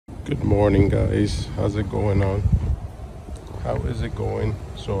Good morning, guys. How's it going on? How is it going?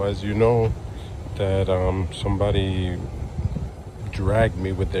 So as you know that somebody dragged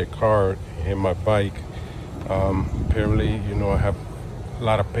me with their car and my bike. Apparently, I have a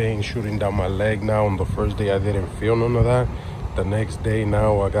lot of pain shooting down my leg now. On the first day I didn't feel none of that. The next day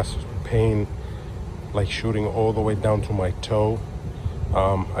now I got pain like shooting all the way down to my toe.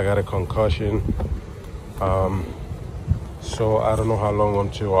 I got a concussion. So I don't know how long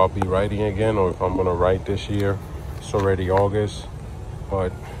until I'll be riding again, or if I'm gonna ride this year. It's already August,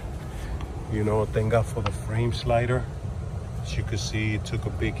 but thank God for the frame slider. As you can see, it took a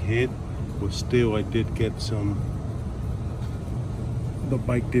big hit, but still I did get the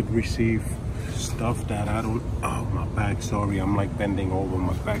bike did receive stuff that I don't, oh my back, sorry, I'm like bending over,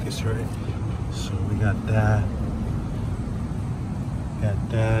 my back is hurting. So we got that,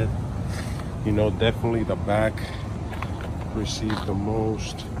 definitely the back received the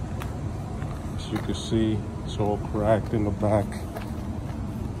most. As you can see, it's all cracked in the back.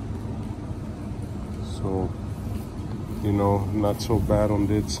 So not so bad on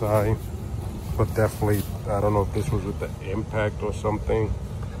this side, but definitely I don't know if this was with the impact or something.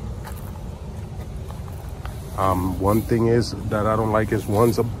 One thing is that I don't like is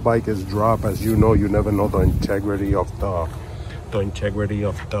once a bike is dropped, as you know, you never know the integrity of the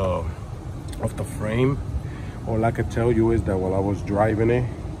frame. All I could tell you is that while I was driving it,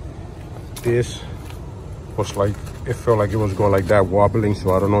 this was like, it felt like it was going like that, wobbling.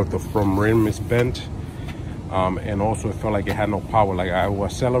 So I don't know if the front rim is bent. And also it felt like it had no power. Like I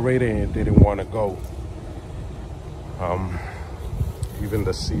was accelerating and it didn't want to go. Even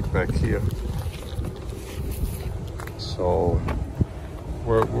the seat back here. So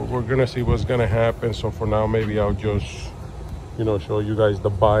we're gonna see what's gonna happen. So for now, maybe I'll just show you guys the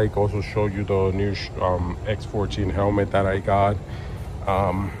bike, also show you the new X-Fourteen helmet that I got.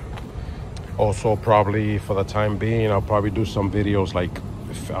 Also probably for the time being, I'll probably do some videos like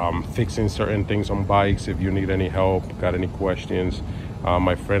fixing certain things on bikes. If you need any help, got any questions,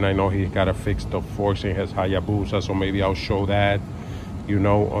 my friend, I know he got to fix the forks in his Hayabusa, so maybe I'll show that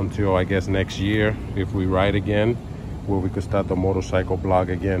until I guess next year, if we ride again, where we could start the motorcycle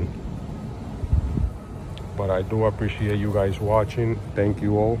blog again. But I do appreciate you guys watching. Thank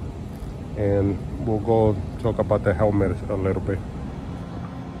you all. And we'll go talk about the helmet a little bit.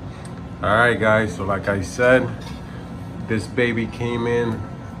 All right, guys. So like I said, this baby came in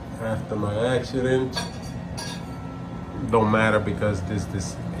after my accident. Don't matter because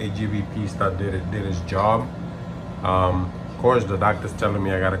this AGV piece that did its job. Of course, the doctor's telling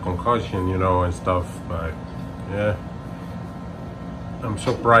me I got a concussion, and stuff. But yeah, I'm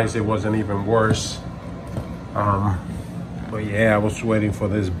surprised it wasn't even worse. But yeah, I was waiting for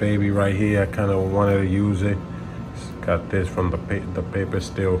this baby right here. I kind of wanted to use it. Got this from the paper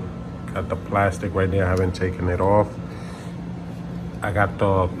still. Got the plastic right there. I haven't taken it off. I got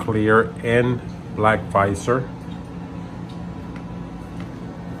the clear and black visor.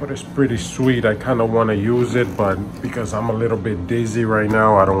 But it's pretty sweet. I kind of want to use it, but because I'm a little bit dizzy right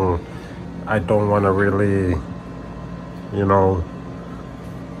now, I don't want to really,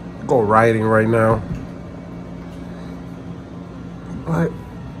 go riding right now. But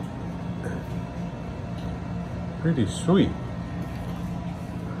pretty sweet.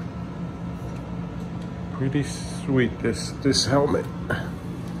 Pretty sweet, this helmet.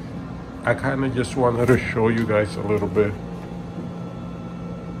 I kind of just wanted to show you guys a little bit.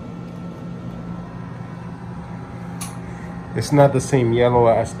 It's not the same yellow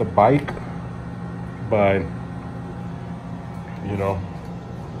as the bike, but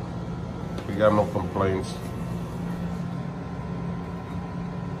we got no complaints.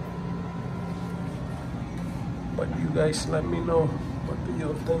 But you guys let me know, what do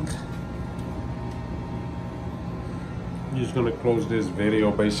you think? I'm just gonna close this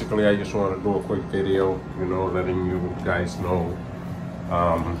video. Basically, I just want to do a quick video, letting you guys know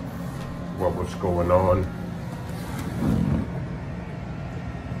what was going on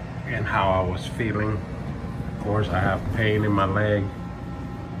and how I was feeling. Of course, I have pain in my leg,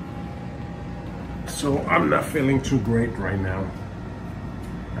 so I'm not feeling too great right now.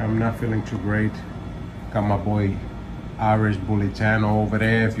 I'm not feeling too great. Got my boy Irish Bulitano over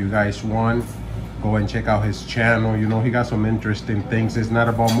there. If you guys want, go and check out his channel. He got some interesting things. It's not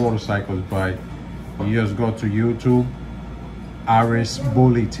about motorcycles, but you just go to YouTube, Irish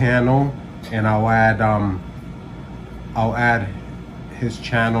Bulitano, and I'll add his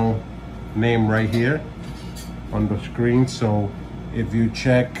channel name right here on the screen. So if you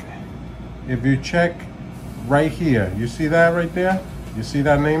check right here, you see that right there? You see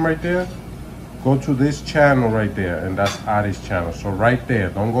that name right there? go to this channel right there, and that's Adi's channel. So right there,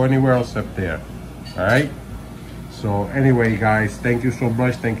 don't go anywhere else except there. All right. So anyway, guys, thank you so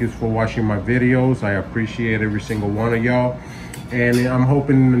much. Thank you for watching my videos. I appreciate every single one of y'all. And I'm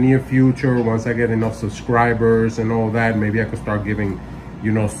hoping in the near future, once I get enough subscribers and all that, maybe I could start giving,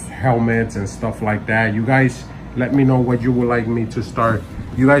 you know, helmets and stuff like that. You guys let me know what you would like me to start.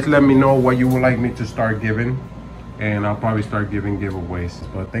 You guys let me know what you would like me to start giving, and I'll probably start giving giveaways.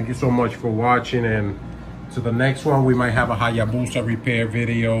 But thank you so much for watching, and to the next one, we might have a Hayabusa repair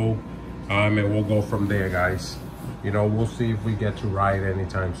video, and we'll go from there, guys. You know, we'll see if we get to ride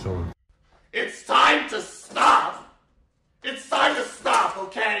anytime soon. It's time to stop. It's time to stop,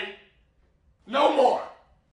 okay? No more.